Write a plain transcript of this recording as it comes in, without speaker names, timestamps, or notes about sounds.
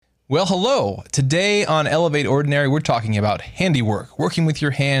Well, hello. Today on Elevate Ordinary, we're talking about handiwork, working with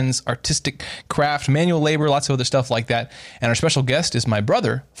your hands, artistic craft, manual labor, lots of other stuff like that. And our special guest is my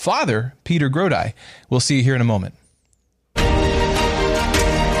brother, Father Peter Grodi. We'll see you here in a moment.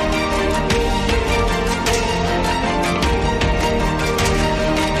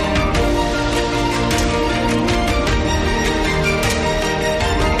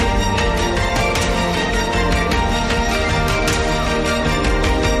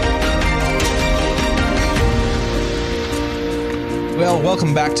 Well,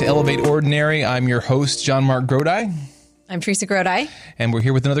 welcome back to Elevate Ordinary. I'm your host, John Mark Grodi. I'm Teresa Grodi. And we're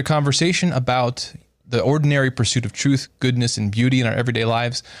here with another conversation about the ordinary pursuit of truth, goodness, and beauty in our everyday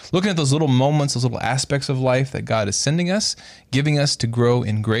lives. Looking at those little moments, those little aspects of life that God is sending us, giving us to grow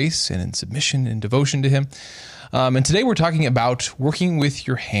in grace and in submission and devotion to Him. And today we're talking about working with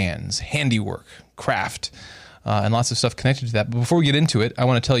your hands, handiwork, craft, and lots of stuff connected to that. But before we get into it, I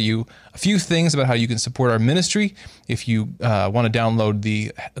want to tell you a few things about how you can support our ministry. If you want to download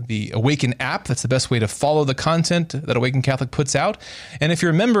the Awaken app, that's the best way to follow the content that Awaken Catholic puts out. And if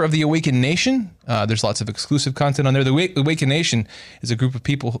you're a member of the Awaken Nation, there's lots of exclusive content on there. The Awaken Nation is a group of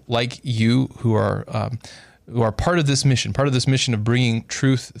people like you who are part of this mission of bringing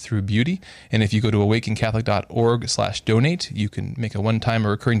truth through beauty. And if you go to awakencatholic.org/donate, you can make a one-time or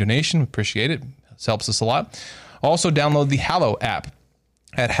recurring donation. We appreciate it. It helps us a lot. Also, download the Hallow app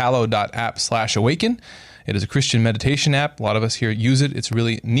at hallow.app/awaken. It is a Christian meditation app. A lot of us here use it. It's a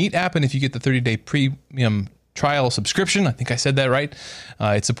really neat app. And if you get the 30-day premium trial subscription, I think I said that right,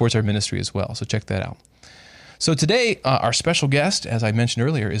 it supports our ministry as well. So check that out. So today, our special guest, as I mentioned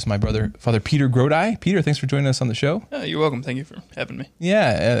earlier, is my brother, Father Peter Grodi. Peter, thanks for joining us on the show. You're welcome. Thank you for having me.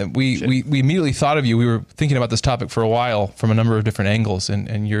 Yeah, we immediately thought of you. We were thinking about this topic for a while from a number of different angles,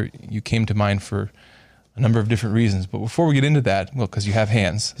 and you came to mind for a number of different reasons. But before we get into that, well, because you have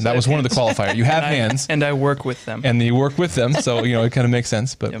hands. That was one of the qualifiers. You have hands. And I work with them. And you work with them, so it kind of makes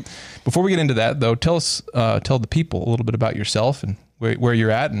sense. But Before we get into that, though, tell the people a little bit about yourself and where you're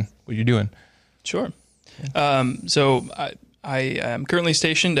at and what you're doing. Sure. So I am currently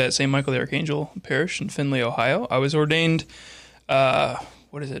stationed at St. Michael the Archangel Parish in Findlay, Ohio. I was ordained, 4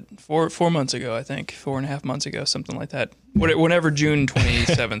 months ago, I think, 4.5 months ago, something like that. Whenever June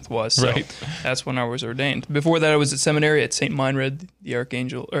 27th was. So right. That's when I was ordained. Before that, I was at seminary at St. Meinrad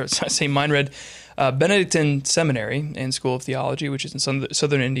St. Meinrad Benedictine Seminary and School of Theology, which is in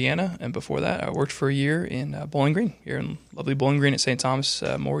southern Indiana. And before that, I worked for a year in Bowling Green, here in lovely Bowling Green at St. Thomas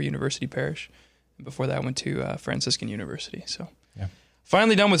More University Parish. Before that, I went to Franciscan University. So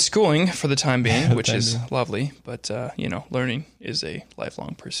finally done with schooling for the time being, which is lovely. But, learning is a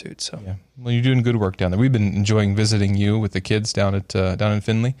lifelong pursuit. So Well, you're doing good work down there. We've been enjoying visiting you with the kids down in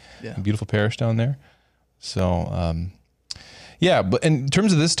Findlay. Yeah. A beautiful parish down there. So, but in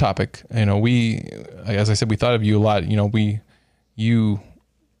terms of this topic, as I said, we thought of you a lot. You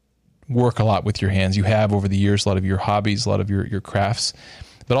work a lot with your hands. You have over the years, a lot of your hobbies, a lot of your crafts.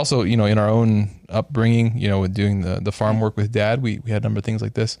 But also, in our own upbringing, with doing the farm work with Dad, we had a number of things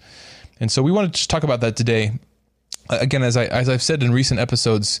like this. And so we want to just talk about that today. Again, as I've said in recent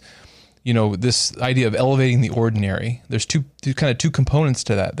episodes, this idea of elevating the ordinary, there's two components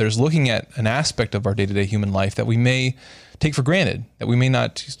to that. There's looking at an aspect of our day-to-day human life that we may take for granted, that we may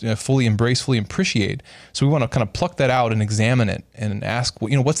not fully embrace, fully appreciate. So we want to kind of pluck that out and examine it and ask,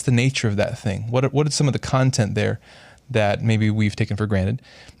 what's the nature of that thing? What is some of the content there that maybe we've taken for granted?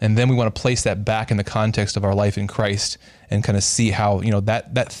 And then we want to place that back in the context of our life in Christ and kind of see how,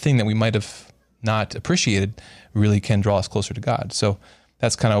 that thing that we might have not appreciated really can draw us closer to God. So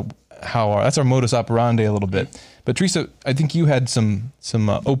that's kind of that's our modus operandi a little bit. But Teresa, I think you had some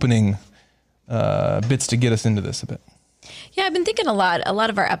opening bits to get us into this a bit. Yeah, I've been thinking a lot. A lot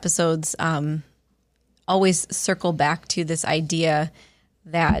of our episodes always circle back to this idea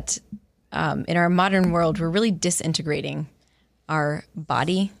that in our modern world, we're really disintegrating our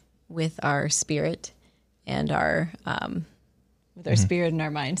body with our spirit and our spirit and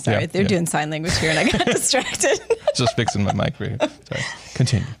our mind. Sorry, they're doing sign language here, and I got distracted. Just fixing my mic right here. Sorry.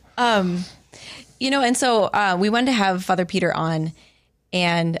 Continue. And so we wanted to have Father Peter on,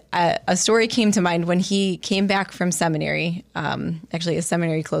 and a story came to mind when he came back from seminary. Actually, his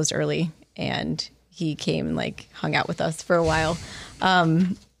seminary closed early, and he came and hung out with us for a while.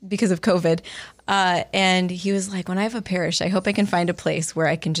 Because of COVID. And he was like, when I have a parish, I hope I can find a place where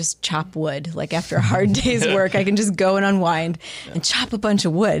I can just chop wood. After a hard day's work, I can just go and unwind and chop a bunch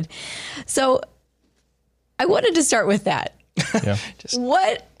of wood. So I wanted to start with that. Yeah.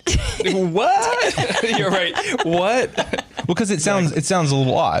 What? What? You're right. What? Well, because it sounds a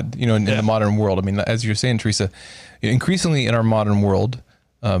little odd, in the modern world. I mean, as you're saying, Teresa, increasingly in our modern world,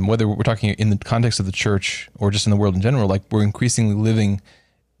 whether we're talking in the context of the church or just in the world in general, like we're increasingly living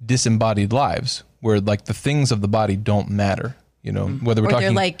disembodied lives where like the things of the body don't matter, whether we're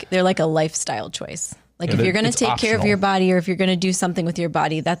talking they're like a lifestyle choice. Like if you're going to take care of optional. your body, or if you're going to do something with your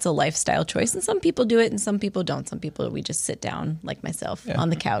body, that's a lifestyle choice. And some people do it and some people don't. Some people, we just sit down like myself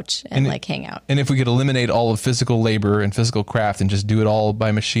on the couch and hang out. And if we could eliminate all of physical labor and physical craft and just do it all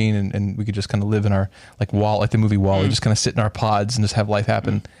by machine, and we could just kind of live in our like the movie WALL-E, just kind of sit in our pods and just have life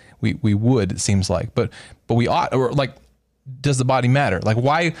happen, we would, it seems like. But we ought, or like, does the body matter? Like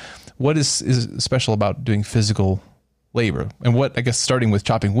what is special about doing physical labor? And what, I guess, starting with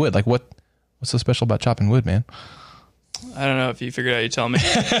chopping wood, like what's so special about chopping wood, man? I don't know if you figured out, you tell me.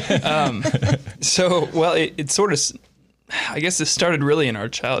 It sort of, I guess this started really in our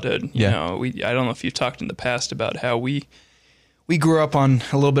childhood. I don't know if you've talked in the past about how we grew up on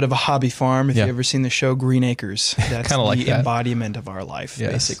a little bit of a hobby farm. If you've ever seen the show Green Acres, that's kind of like the embodiment of our life,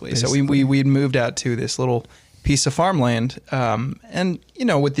 basically. So we'd moved out to this little piece of farmland. And,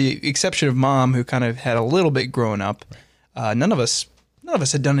 with the exception of Mom, who kind of had a little bit grown up, none of us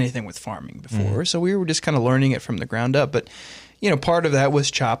had done anything with farming before, so we were just kind of learning it from the ground up. But, part of that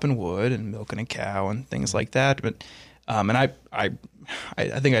was chopping wood and milking a cow and things like that. But, and I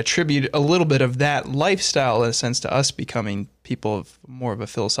think I attribute a little bit of that lifestyle, in a sense, to us becoming people of more of a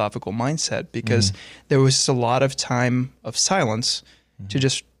philosophical mindset, because there was just a lot of time of silence to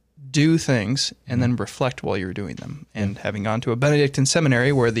just do things and then reflect while you're doing them. And having gone to a Benedictine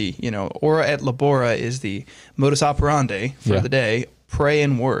seminary where the, ora et labora is the modus operandi for the day, pray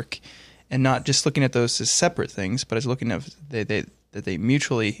and work, and not just looking at those as separate things, but as looking at that they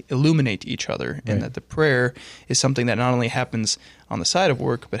mutually illuminate each other, and that the prayer is something that not only happens on the side of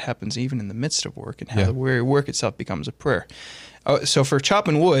work, but happens even in the midst of work, and how the very work itself becomes a prayer. So for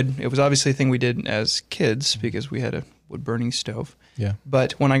chopping wood, it was obviously a thing we did as kids because we had a wood-burning stove. Yeah.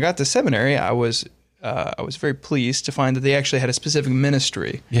 But when I got to seminary, I was very pleased to find that they actually had a specific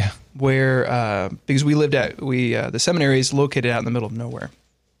ministry. Yeah. Where because the seminary is located out in the middle of nowhere,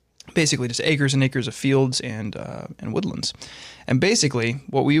 basically just acres and acres of fields and woodlands, and basically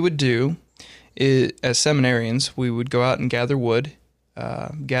what we would do is, as seminarians, we would go out and gather wood,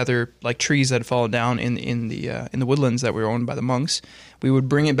 gather like trees that had fallen down in the woodlands that were owned by the monks. We would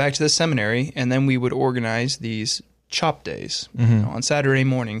bring it back to the seminary, and then we would organize these chop days on Saturday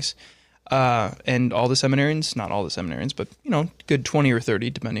mornings. And all the seminarians, not all the seminarians, but, good 20 or 30,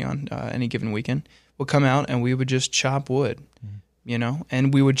 depending on any given weekend, will come out and we would just chop wood,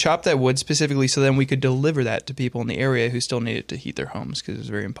 and we would chop that wood specifically so then we could deliver that to people in the area who still needed to heat their homes, because it was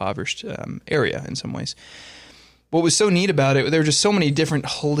a very impoverished area in some ways. What was so neat about it, there were just so many different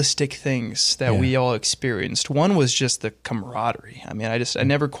holistic things that we all experienced. One was just the camaraderie. I mean, I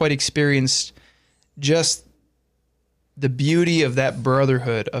never quite experienced just the beauty of that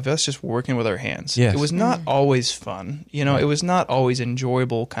brotherhood of us just working with our hands. Yes. It was not always fun. It was not always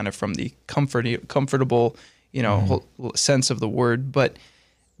enjoyable kind of from the comfortable, sense of the word, but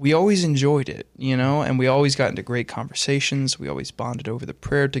we always enjoyed it, and we always got into great conversations. We always bonded over the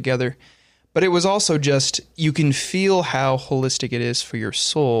prayer together. But it was also just, you can feel how holistic it is for your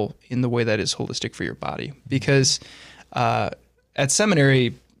soul in the way that is holistic for your body. Because at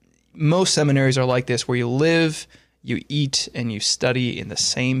seminary, most seminaries are like this, where you live, you eat, and you study in the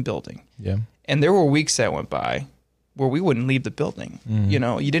same building. Yeah. And there were weeks that went by where we wouldn't leave the building.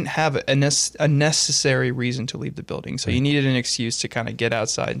 You didn't have a necessary reason to leave the building. So you needed an excuse to kind of get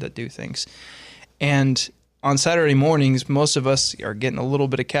outside and to do things. And on Saturday mornings, most of us are getting a little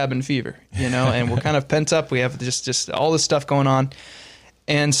bit of cabin fever, and we're kind of pent up. We have just all this stuff going on.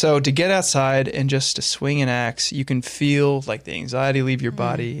 And so to get outside and just to swing an axe, you can feel like the anxiety leave your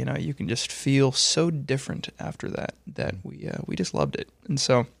body. You can just feel so different after that we just loved it. And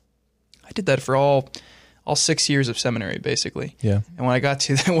so I did that for all 6 years of seminary, basically. Yeah. And when I got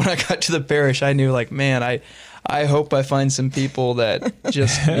to the parish, I knew, like, man, I hope I find some people that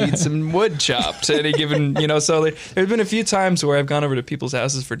just need some wood chopped at any given, So there's been a few times where I've gone over to people's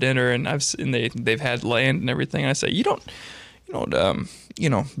houses for dinner, and they've had land and everything. And I say, you don't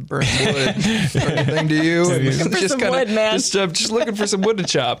burn wood or anything, do you? Just looking for some wood to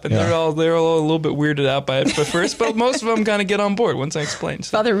chop, and they're all a little bit weirded out by it at first, but most of them kind of get on board once I explain.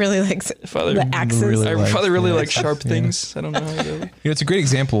 So. Father really likes the axes. Father really likes sharp things. I don't know. Really. It's a great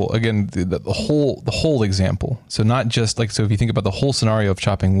example. Again, the whole example. So not just like, so if you think about the whole scenario of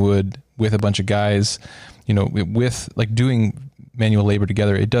chopping wood with a bunch of guys, with like doing manual labor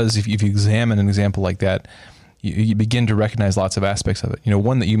together, it does. If you examine an example like that, you begin to recognize lots of aspects of it.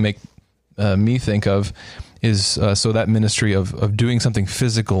 One that you make me think of is so that ministry of doing something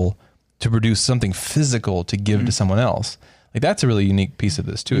physical to produce something physical to give to someone else. Like that's a really unique piece of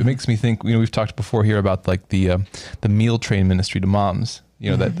this too. It makes me think, we've talked before here about like the meal train ministry to moms,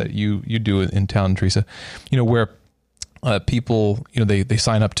 that you do in town, Teresa, where people, they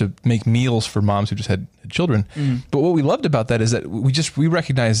sign up to make meals for moms who just had children. But what we loved about that is that we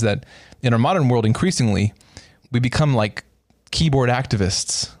recognize that in our modern world, increasingly, we become like keyboard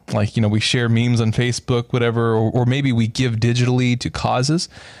activists. Like, we share memes on Facebook, whatever, or maybe we give digitally to causes,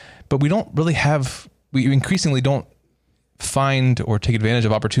 but we increasingly don't find or take advantage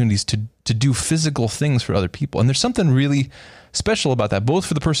of opportunities to do physical things for other people. And there's something really special about that, both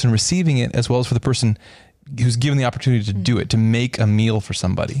for the person receiving it as well as for the person who's given the opportunity to do it, to make a meal for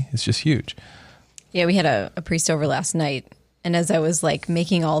somebody. It's just huge. Yeah, we had a priest over last night, and as I was like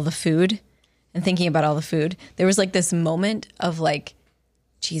making all the food and thinking about all the food, there was like this moment of like,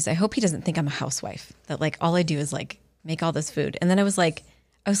 geez, I hope he doesn't think I'm a housewife, that like all I do is like make all this food. And then I was like,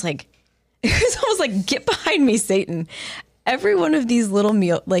 it was almost like, get behind me, Satan. Every one of these little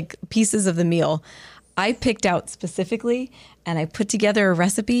pieces of the meal, I picked out specifically and I put together a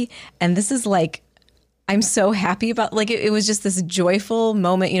recipe. And this is like, I'm so happy about, like, it was just this joyful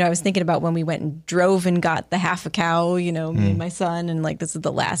moment. I was thinking about when we went and drove and got the half a cow, me and my son, and like, this is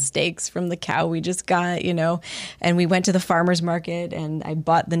the last steaks from the cow we just got, and we went to the farmer's market and I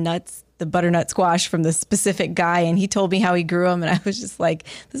bought the butternut squash from the specific guy, and he told me how he grew them. And I was just like,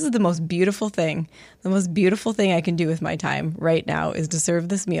 this is the most beautiful thing. The most beautiful thing I can do with my time right now is to serve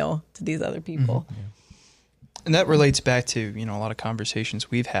this meal to these other people. Mm-hmm. And that relates back to, a lot of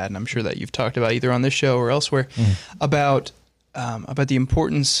conversations we've had, and I'm sure that you've talked about either on this show or elsewhere, about the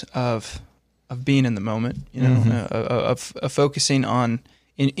importance of being in the moment, of focusing on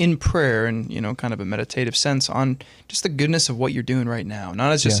in prayer and, kind of a meditative sense on just the goodness of what you're doing right now,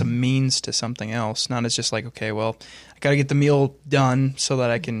 not as just a means to something else, not as just like, okay, well, I got to get the meal done so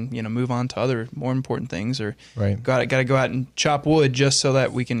that I can, move on to other more important things, or got to go out and chop wood just so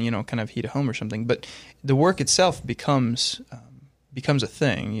that we can, kind of heat a home or something. But the work itself becomes a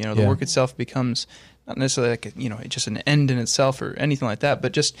thing, the work itself becomes not necessarily like just an end in itself or anything like that,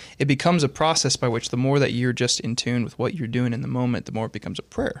 but just it becomes a process by which the more that you're just in tune with what you're doing in the moment, the more it becomes a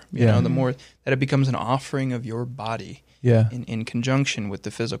prayer. The more that it becomes an offering of your body in conjunction with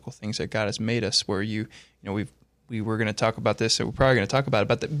the physical things that God has made us. Where we were going to talk about this, so we're probably going to talk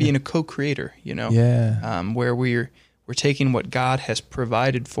about being a co-creator. Where we're taking what God has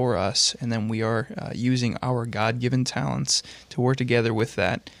provided for us, and then we are using our God-given talents to work together with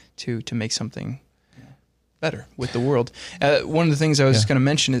that to make something better with the world. One of the things I was going to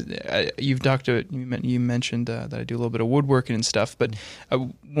mention is you mentioned that I do a little bit of woodworking and stuff, but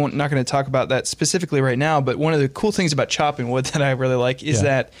I'm not going to talk about that specifically right now. But one of the cool things about chopping wood that I really like is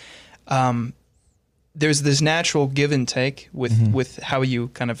that there's this natural give and take with how you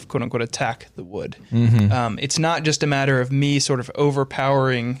kind of quote unquote attack the wood. It's not just a matter of me sort of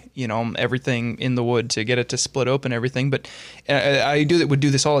overpowering, everything in the wood to get it to split open everything. But I would do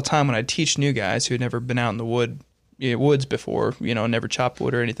this all the time when I teach new guys who had never been out in the woods before, never chopped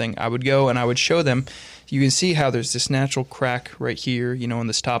wood or anything. I would go and I would show them. You can see how there's this natural crack right here, on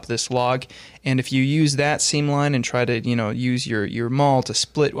this top of this log. And if you use that seam line and try to, use your maul to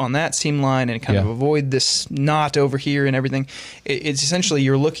split on that seam line and kind of avoid this knot over here and everything, it's essentially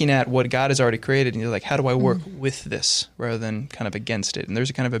you're looking at what God has already created and you're like, how do I work with this rather than kind of against it? And there's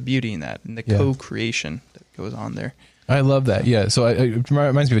a kind of a beauty in that, and the co-creation that goes on there. I love that. Yeah. So it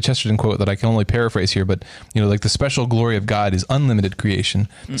reminds me of a Chesterton quote that I can only paraphrase here, but like the special glory of God is unlimited creation.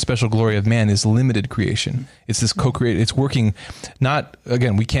 The special glory of man is limited creation. It's this co-create. It's working. Not,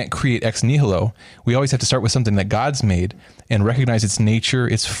 again, we can't create ex nihilo. We always have to start with something that God's made and recognize its nature,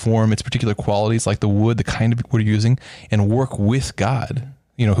 its form, its particular qualities, like the wood, the kind of wood we're using, and work with God,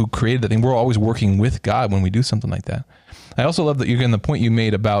 who created that thing. We're always working with God when we do something like that. I also love that the point you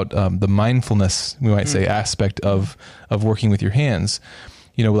made about the mindfulness, we might say, aspect of working with your hands.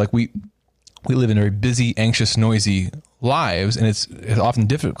 Like we live in very busy, anxious, noisy lives, and it's often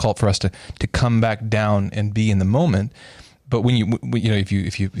difficult for us to come back down and be in the moment. But when if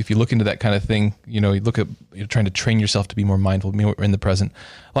you look into that kind of thing, you look at trying to train yourself to be more mindful, more in the present.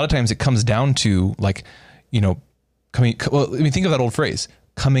 A lot of times it comes down to like, coming. Well, think of that old phrase,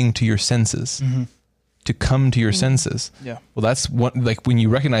 coming to your senses. To come to your senses. Yeah. Well, that's what, like when you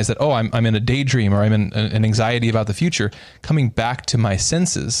recognize that, oh, I'm in a daydream or I'm in an anxiety about the future, coming back to my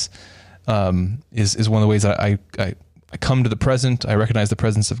senses is one of the ways that I come to the present. I recognize the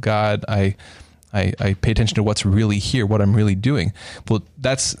presence of God. I pay attention to what's really here, what I'm really doing. Well,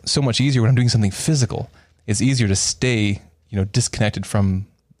 that's so much easier when I'm doing something physical. It's easier to stay, disconnected from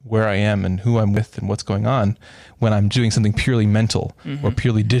where I am and who I'm with and what's going on when I'm doing something purely mental or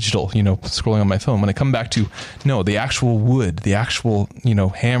purely digital, scrolling on my phone. When I come back to, no, the actual wood, the actual,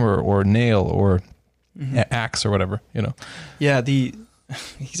 hammer or nail or axe or whatever, Yeah,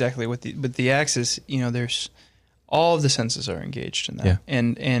 exactly with the axe is, there's all of the senses are engaged in that. Yeah.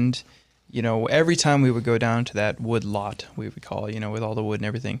 And every time we would go down to that wood lot, we would call, with all the wood and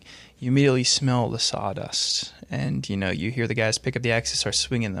everything, you immediately smell the sawdust. And, you hear the guys pick up the axe and start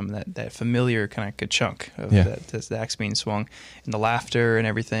swinging them, that familiar kind of ka-chunk of the axe being swung, and the laughter and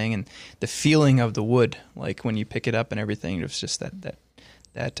everything, and the feeling of the wood, like when you pick it up and everything. It was just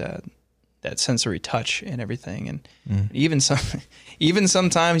that sensory touch and everything. And even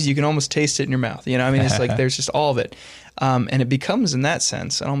sometimes you can almost taste it in your mouth. It's like there's just all of it. And it becomes, in that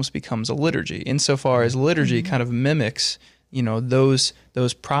sense, it almost becomes a liturgy, insofar as liturgy kind of mimics,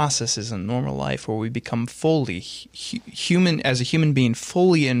 those processes in normal life where we become fully human, as a human being,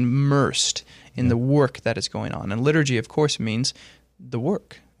 fully immersed in the work that is going on. And liturgy, of course, means the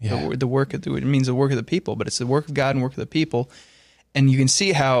work. Yeah. It means the work of the people, but it's the work of God and work of the people. And you can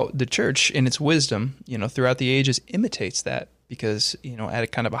see how the church, in its wisdom, throughout the ages, imitates that, because, at a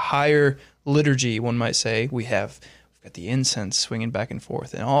kind of a higher liturgy, one might say, we've got the incense swinging back and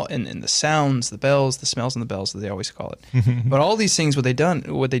forth, and the sounds, the bells, the smells, and the bells, as they always call it. But all these things, what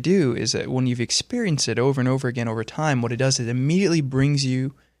they do is that when you've experienced it over and over again over time, what it does is it immediately brings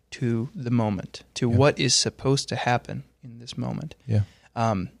you to the moment, to what is supposed to happen in this moment. Yeah.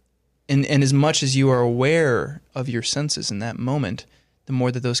 And as much as you are aware of your senses in that moment, the more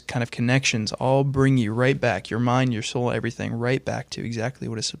that those kind of connections all bring you right back, your mind, your soul, everything, right back to exactly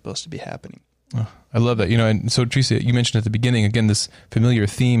what is supposed to be happening. Oh, I love that. And so Teresa, you mentioned at the beginning, again, this familiar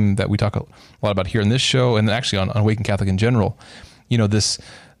theme that we talk a lot about here in this show, and actually on Awaken Catholic in general,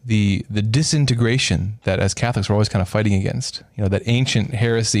 the disintegration that as Catholics we're always kind of fighting against, that ancient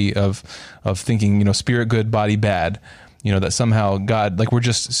heresy of thinking, spirit good, body bad, that somehow God, like we're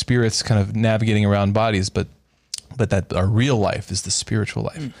just spirits kind of navigating around bodies, but that our real life is the spiritual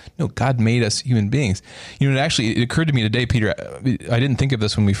life. No, God made us human beings. It occurred to me today, Peter, I didn't think of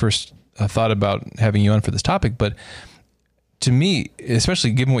this when we first thought about having you on for this topic, but to me,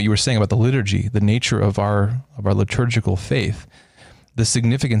 especially given what you were saying about the liturgy, the nature of our liturgical faith, the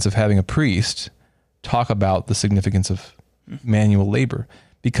significance of having a priest talk about the significance of manual labor,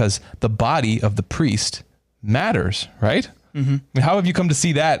 because the body of the priest matters, right? Mm-hmm. I mean, how have you come to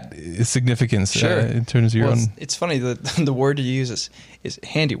see that significance in terms of your own? It's funny that the word you use is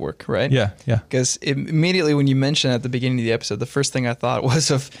handiwork, right? Yeah. Because immediately when you mentioned at the beginning of the episode, the first thing I thought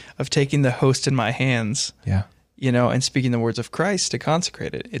was of taking the host in my hands, and speaking the words of Christ to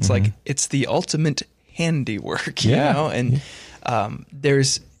consecrate it. It's like it's the ultimate handiwork, and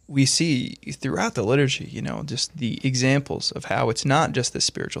we see throughout the liturgy, just the examples of how it's not just this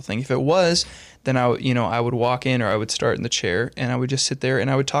spiritual thing. If it was, then I would walk in, or I would start in the chair and I would just sit there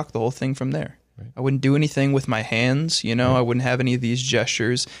and I would talk the whole thing from there. Right. I wouldn't do anything with my hands, right. I wouldn't have any of these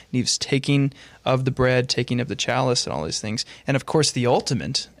gestures, these taking of the bread, taking of the chalice and all these things. And of course, the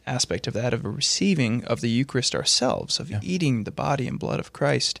ultimate aspect of that, of a receiving of the Eucharist ourselves, of eating the body and blood of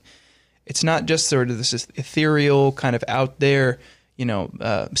Christ. It's not just sort of this ethereal kind of out there,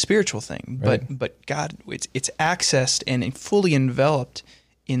 spiritual thing, but God, it's accessed and fully enveloped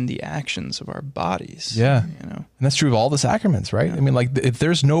in the actions of our bodies. Yeah. And that's true of all the sacraments, right? Yeah. I mean, like if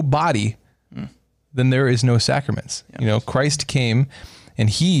there's no body, then there is no sacraments. Yeah. Christ came and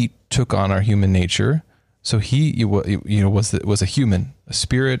he took on our human nature. So he was a human, a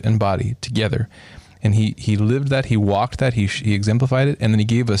spirit and body together. And he lived that, he walked that, he exemplified it. And then he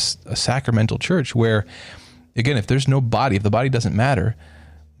gave us a sacramental church where, again, if there's no body, if the body doesn't matter,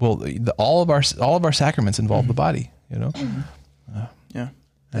 well, all of our sacraments involve the body.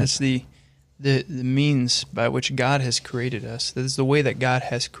 That's the means by which God has created us. That is the way that God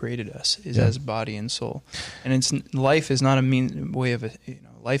has created us, is as body and soul. And life is not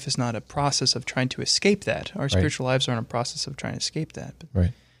life is not a process of trying to escape that. Our spiritual lives aren't a process of trying to escape that. But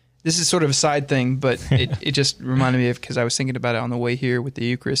this is sort of a side thing, but it just reminded me of, because I was thinking about it on the way here with the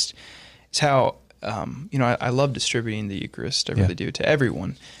Eucharist, is how. I love distributing the Eucharist. I really do, to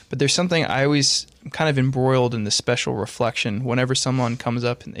everyone. But there's something I'm kind of embroiled in this special reflection whenever someone comes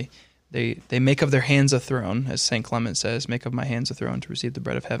up and they make of their hands a throne, as St. Clement says, make of my hands a throne to receive the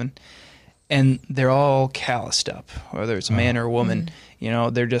bread of heaven. And they're all calloused up, whether it's a man or a woman.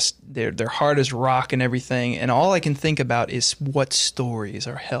 They're just, their heart is rock and everything. And all I can think about is what stories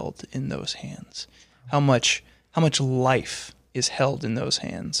are held in those hands. How much life is held in those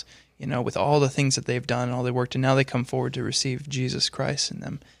hands. With all the things that they've done and all they worked, and now they come forward to receive Jesus Christ in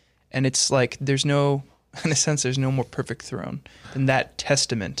them. And it's like there's no in a sense, there's no more perfect throne than that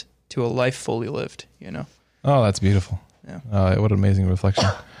testament to a life fully lived, Oh, that's beautiful. Yeah. What an amazing reflection.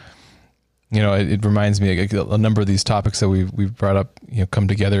 It reminds me, a number of these topics that we've brought up, come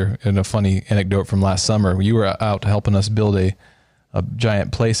together in a funny anecdote from last summer. You were out helping us build a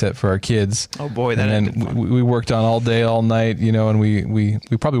giant play set for our kids. Oh boy, and we worked on all day, all night, and we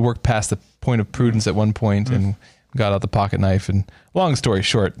probably worked past the point of prudence at one point and got out the pocket knife. And long story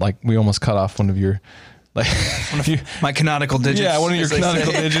short, like we almost cut off one of your, like my canonical digits. Yeah, one of your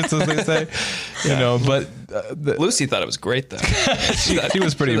canonical digits, as they say. But Lucy thought it was great though. she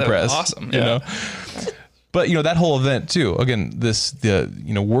was pretty impressed. Awesome. But that whole event too. Again,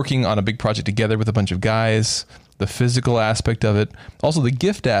 working on a big project together with a bunch of guys, the physical aspect of it, also the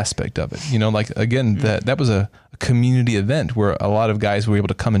gift aspect of it. That was a community event where a lot of guys were able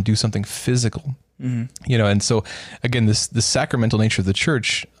to come and do something physical. And so again, the sacramental nature of the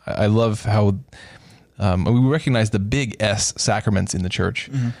church. I love how we recognize the big S sacraments in the church.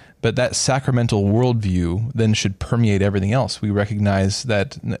 But that sacramental worldview then should permeate everything else. We recognize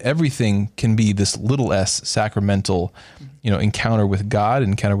that everything can be this little s sacramental, encounter with God,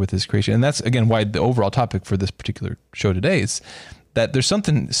 encounter with His creation. And that's, again, why the overall topic for this particular show today is that there's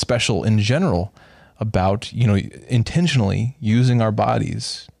something special in general about, intentionally using our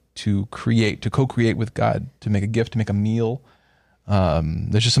bodies to co-create with God, to make a gift, to make a meal.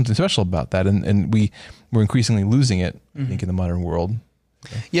 There's just something special about that. And we're increasingly losing it, I think, in the modern world.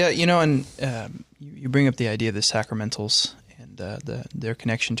 Yeah, and you bring up the idea of the sacramentals and their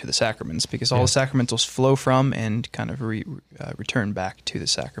connection to the sacraments, because all the sacramentals flow from and kind of return back to the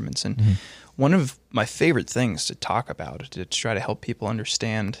sacraments. And one of my favorite things to talk about, to try to help people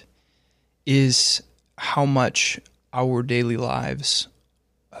understand, is how much our daily lives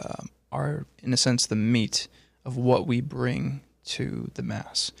are, in a sense, the meat of what we bring to the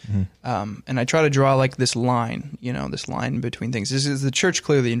Mass. And I try to draw like this line, this line between things. This is the church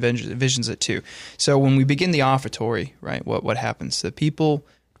clearly envisions it too. So when we begin the offertory, right, what happens? The people,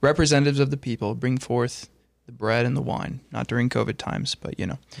 representatives of the people, bring forth the bread and the wine, not during COVID times, but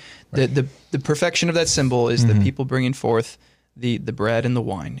the perfection of that symbol is the people bringing forth the bread and the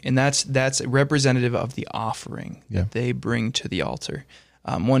wine. And that's representative of the offering that they bring to the altar.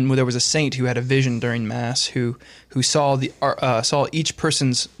 There was a saint who had a vision during Mass who saw each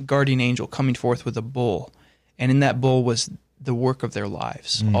person's guardian angel coming forth with a bull, and in that bull was the work of their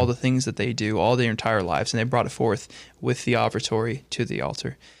lives, all the things that they do, all their entire lives, and they brought it forth with the offertory to the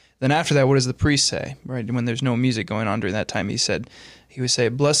altar. Then after that, what does the priest say? Right, when there's no music going on during that time, he would say,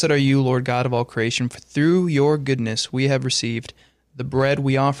 "Blessed are you, Lord God of all creation, for through your goodness we have received the bread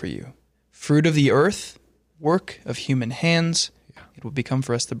we offer you, fruit of the earth, work of human hands. It will become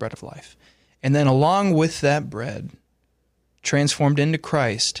for us the bread of life." And then along with that bread, transformed into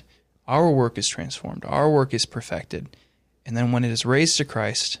Christ, our work is transformed. Our work is perfected. And then when it is raised to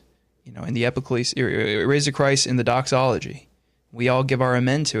Christ, in the ecclesia, raised to Christ in the doxology, we all give our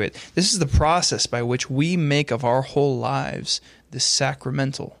amen to it. This is the process by which we make of our whole lives this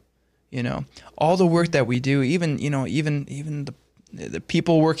sacramental. All the work that we do, even the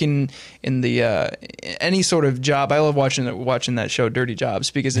people working in the any sort of job. I love watching that show, Dirty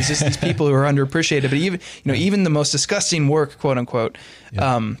Jobs, because it's just these people who are underappreciated. But even the most disgusting work, quote unquote,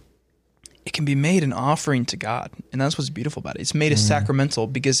 it can be made an offering to God, and that's what's beautiful about it. It's made a sacramental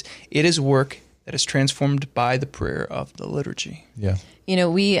because it is work that is transformed by the prayer of the liturgy. Yeah,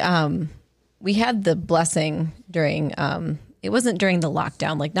 we had the blessing during. It wasn't during the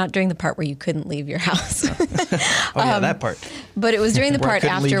lockdown, like not during the part where you couldn't leave your house. That part. But it was during the part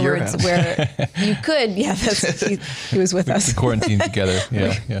afterwards where you could. Yeah, he was with us. The quarantine together.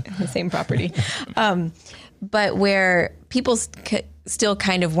 Yeah. The same property. But where people still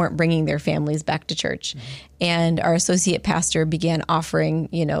kind of weren't bringing their families back to church. And our associate pastor began offering,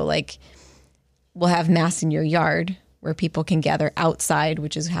 like, we'll have Mass in your yard, where people can gather outside,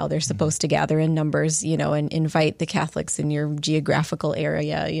 which is how they're supposed to gather in numbers, and invite the Catholics in your geographical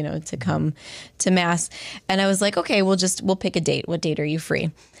area, to come to Mass. And I was like, okay, we'll pick a date. What date are you free?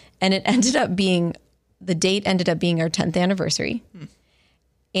 And the date ended up being our 10th anniversary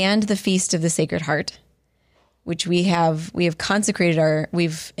and the Feast of the Sacred Heart, which we have consecrated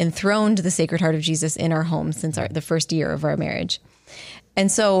we've enthroned the Sacred Heart of Jesus in our home since the first year of our marriage.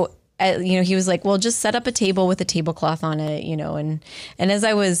 And so, he was like, well, just set up a table with a tablecloth on it, and as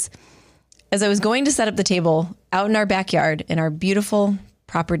I was going to set up the table out in our backyard in our beautiful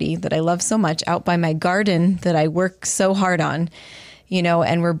property that I love so much, out by my garden that I work so hard on,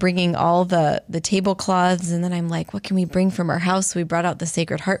 and we're bringing all the tablecloths. And then I'm like, what can we bring from our house? So we brought out the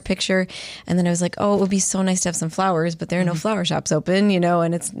Sacred Heart picture. And then I was like, oh, it would be so nice to have some flowers, but there are no flower shops open,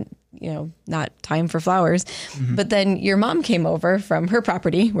 and it's not time for flowers. But then your mom came over from her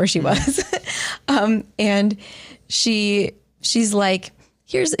property where she was. And she's like,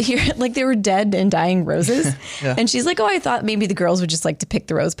 here, like they were dead and dying roses. Yeah. And she's like, oh, I thought maybe the girls would just like to pick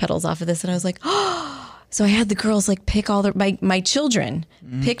the rose petals off of this. And I was like, oh, so I had the girls like pick my children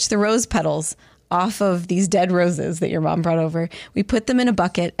picked the rose petals off of these dead roses that your mom brought over. We put them in a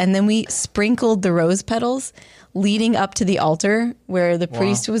bucket and then we sprinkled the rose petals leading up to the altar where the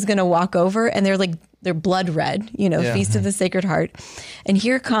priest was going to walk over, and they're blood red, Feast of the Sacred Heart. And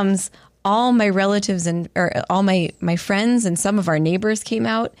here comes all my relatives or all my friends, and some of our neighbors came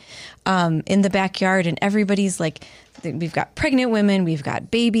out in the backyard, and everybody's like, we've got pregnant women, we've got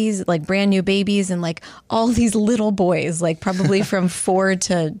babies, like brand new babies, and like all these little boys, like probably from 4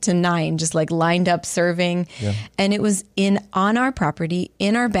 to 9, just like lined up serving. Yeah. And it was on our property,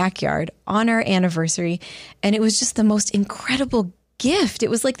 in our backyard, on our anniversary. And it was just the most incredible gift.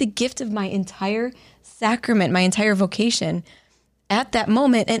 It was like the gift of my entire sacrament, my entire vocation at that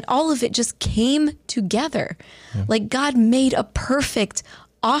moment. And all of it just came together. Yeah. Like God made a perfect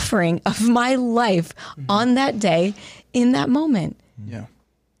offering of my life on that day in that moment. Yeah.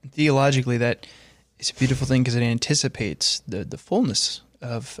 Theologically, that is a beautiful thing because it anticipates the fullness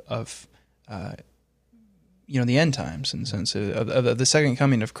of the end times, in the sense of the second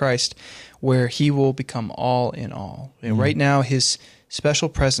coming of Christ, where he will become all in all. Right now, his special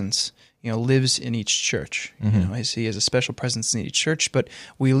presence lives in each church. He has a special presence in each church, but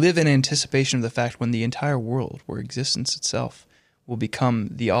we live in anticipation of the fact when the entire world, where existence itself will become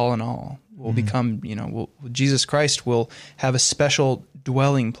the all in all, will become, Jesus Christ will have a special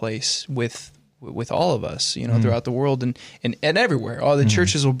dwelling place with all of us, throughout the world and everywhere. All the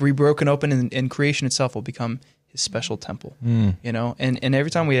churches will be broken open, and creation itself will become his special temple, and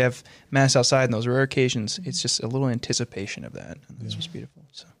every time we have Mass outside in those rare occasions, it's just a little anticipation of that. And that's what's beautiful.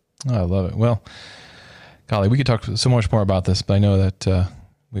 So. Oh, I love it. Well, golly, we could talk so much more about this, but I know that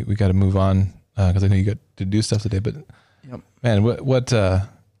we got to move on because I know you got to do stuff today. But man,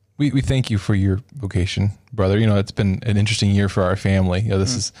 we thank you for your vocation, brother. It's been an interesting year for our family.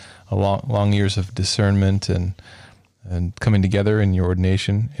 This is a long years of discernment and coming together in your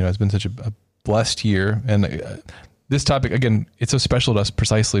ordination. It's been such a blessed year, and this topic again, it's so special to us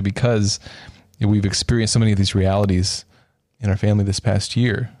precisely because we've experienced so many of these realities in our family this past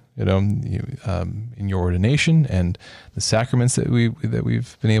year. In your ordination and the sacraments that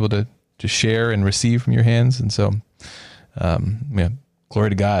we've been able to share and receive from your hands, and so, glory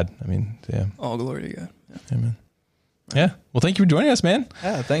to God. All glory to God. Yeah. Amen. Yeah. Well, thank you for joining us, man.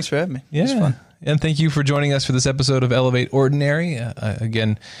 Yeah. Thanks for having me. Yeah. It was fun. And thank you for joining us for this episode of Elevate Ordinary.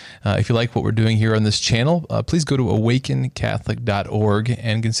 Again, if you like what we're doing here on this channel, please go to awakencatholic.org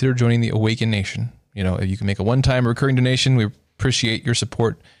and consider joining the Awaken Nation. If you can make a one-time recurring donation, we appreciate your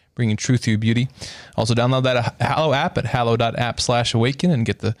support bringing truth through beauty. Also, download that Hallow app at hallow.app/awaken and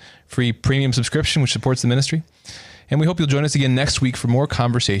get the free premium subscription, which supports the ministry. And we hope you'll join us again next week for more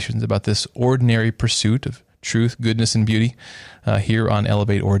conversations about this ordinary pursuit of truth, goodness, and beauty here on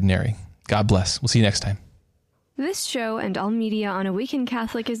Elevate Ordinary. God bless. We'll see you next time. This show and all media on Awaken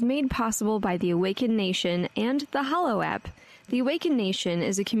Catholic is made possible by the Awaken Nation and the Hallow app. The Awaken Nation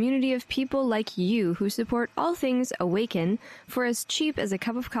is a community of people like you who support all things Awaken for as cheap as a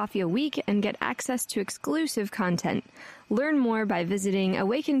cup of coffee a week and get access to exclusive content. Learn more by visiting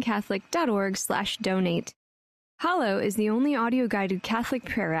awakencatholic.org/donate. Hallow is the only audio-guided Catholic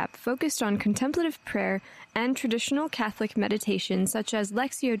prayer app focused on contemplative prayer and traditional Catholic meditation such as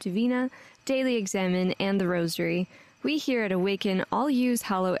Lectio Divina, Daily Examen, and the Rosary. We here at Awaken all use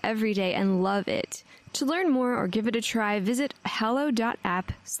Hallow every day and love it. To learn more or give it a try, visit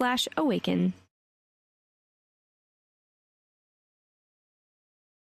hallow.app/awaken.